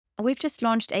we've just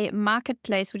launched a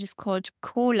marketplace, which is called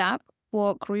Kollab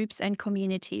for groups and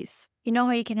communities. You know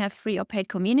how you can have free or paid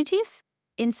communities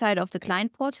inside of the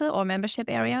client portal or membership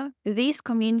area? These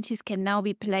communities can now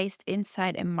be placed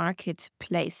inside a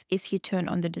marketplace if you turn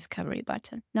on the discovery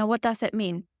button. Now, what does that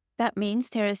mean? That means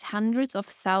there is hundreds of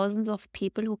thousands of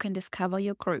people who can discover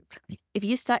your group. If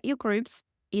you start your groups,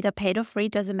 either paid or free,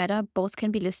 doesn't matter, both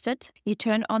can be listed. You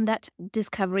turn on that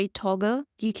discovery toggle,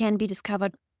 you can be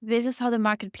discovered. This is how the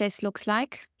marketplace looks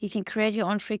like. You can create your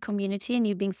own free community and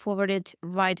you're being forwarded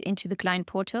right into the client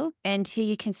portal. And here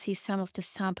you can see some of the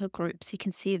sample groups. You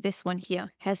can see this one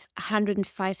here has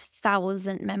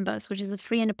 105,000 members, which is a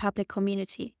free and a public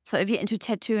community. So if you're into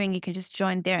tattooing, you can just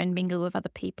join there and mingle with other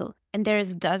people. And there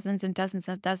is dozens and dozens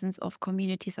and dozens of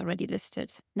communities already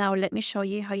listed. Now let me show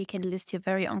you how you can list your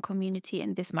very own community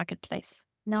in this marketplace.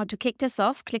 Now to kick this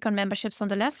off, click on memberships on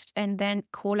the left and then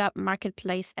Kollab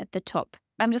Marketplace at the top.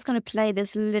 I'm just going to play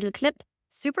this little clip.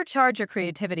 Supercharge your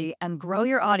creativity and grow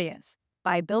your audience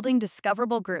by building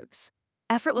discoverable groups.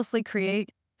 Effortlessly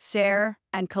create, share,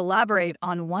 and collaborate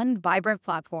on one vibrant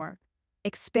platform.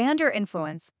 Expand your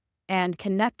influence and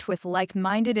connect with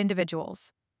like-minded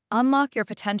individuals. Unlock your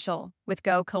potential with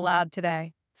Go Kollab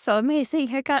today. So amazing.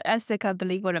 I still can't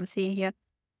believe what I'm seeing here.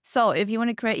 So if you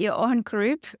want to create your own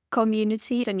group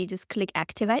community, then you just click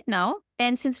activate now.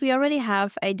 And since we already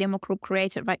have a demo group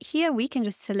created right here, we can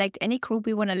just select any group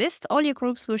we want to list. All your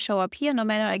groups will show up here, no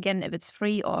matter, again, if it's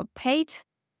free or paid.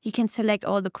 You can select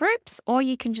all the groups, or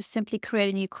you can just simply create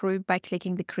a new group by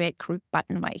clicking the create group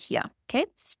button right here. Okay.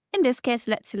 In this case,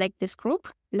 let's select this group.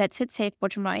 Let's hit save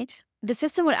bottom right. The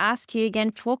system will ask you again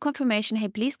for confirmation. Hey,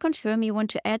 please confirm you want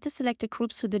to add the selected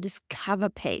groups to the Discover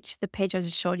page, the page I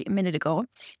just showed you a minute ago.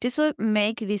 This will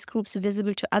make these groups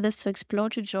visible to others to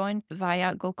explore to join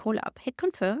via Go Kollab. Hit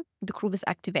confirm. The group is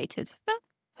activated.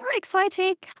 Very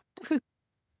exciting.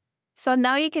 So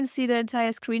now you can see the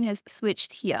entire screen has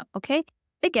switched here. Okay.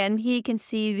 Again, here you can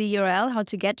see the URL, how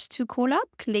to get to Kollab.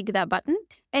 Click that button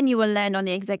and you will land on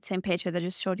the exact same page that I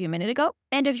just showed you a minute ago.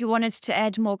 And if you wanted to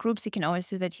add more groups, you can always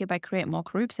do that here by create more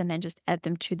groups and then just add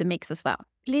them to the mix as well.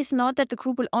 Please note that the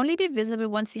group will only be visible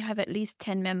once you have at least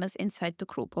 10 members inside the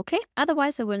group, okay?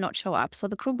 Otherwise, it will not show up. So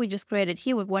the group we just created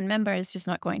here with one member is just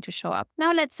not going to show up.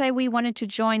 Now, let's say we wanted to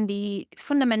join the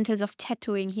fundamentals of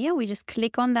tattooing here. We just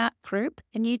click on that group.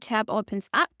 A new tab opens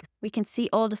up. We can see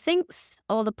all the things,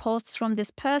 all the posts from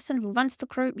this person who runs the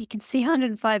group. You can see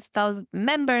 105,000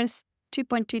 members,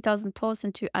 2.2 thousand posts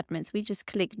and 2 admins. We just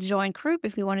click join group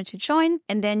if you wanted to join,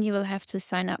 and then you will have to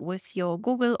sign up with your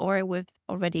Google or with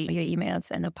already your emails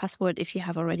and a password if you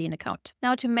have already an account.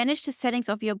 Now to manage the settings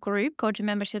of your group, go to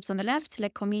memberships on the left,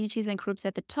 select communities and groups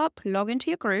at the top, log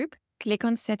into your group, click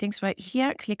on settings right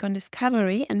here, click on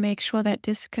discovery and make sure that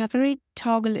discovery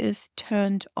toggle is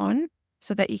turned on,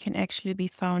 so that you can actually be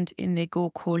found in the Go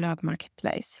Kollab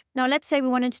Marketplace. Now, let's say we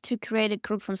wanted to create a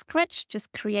group from scratch.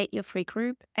 Just create your free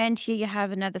group. And here you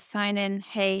have another sign in.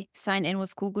 Hey, sign in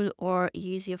with Google or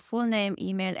use your full name,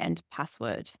 email, and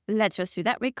password. Let's just do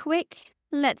that real quick.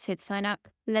 Let's hit sign up.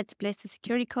 Let's place the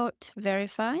security code,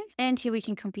 verify. And here we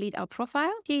can complete our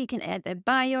profile. Here you can add a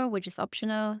bio, which is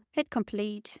optional. Hit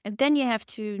complete. And then you have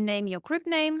to name your group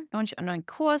name, launch an online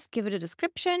course, give it a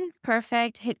description.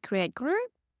 Perfect. Hit create group.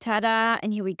 Ta-da!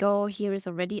 And here we go. Here is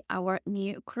already our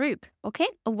new group. Okay.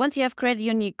 Once you have created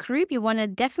your new group, you want to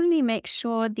definitely make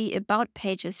sure the about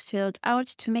page is filled out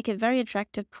to make it very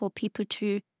attractive for people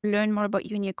to learn more about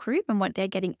you and your group and what they're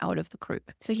getting out of the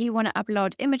group. So here you want to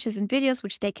upload images and videos,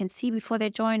 which they can see before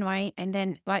they join, right? And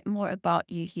then write more about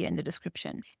you here in the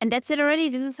description. And that's it already.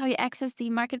 This is how you access the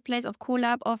marketplace of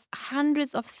Kollab of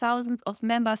hundreds of thousands of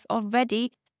members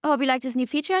already. I hope you like this new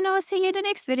feature and I'll see you in the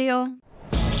next video.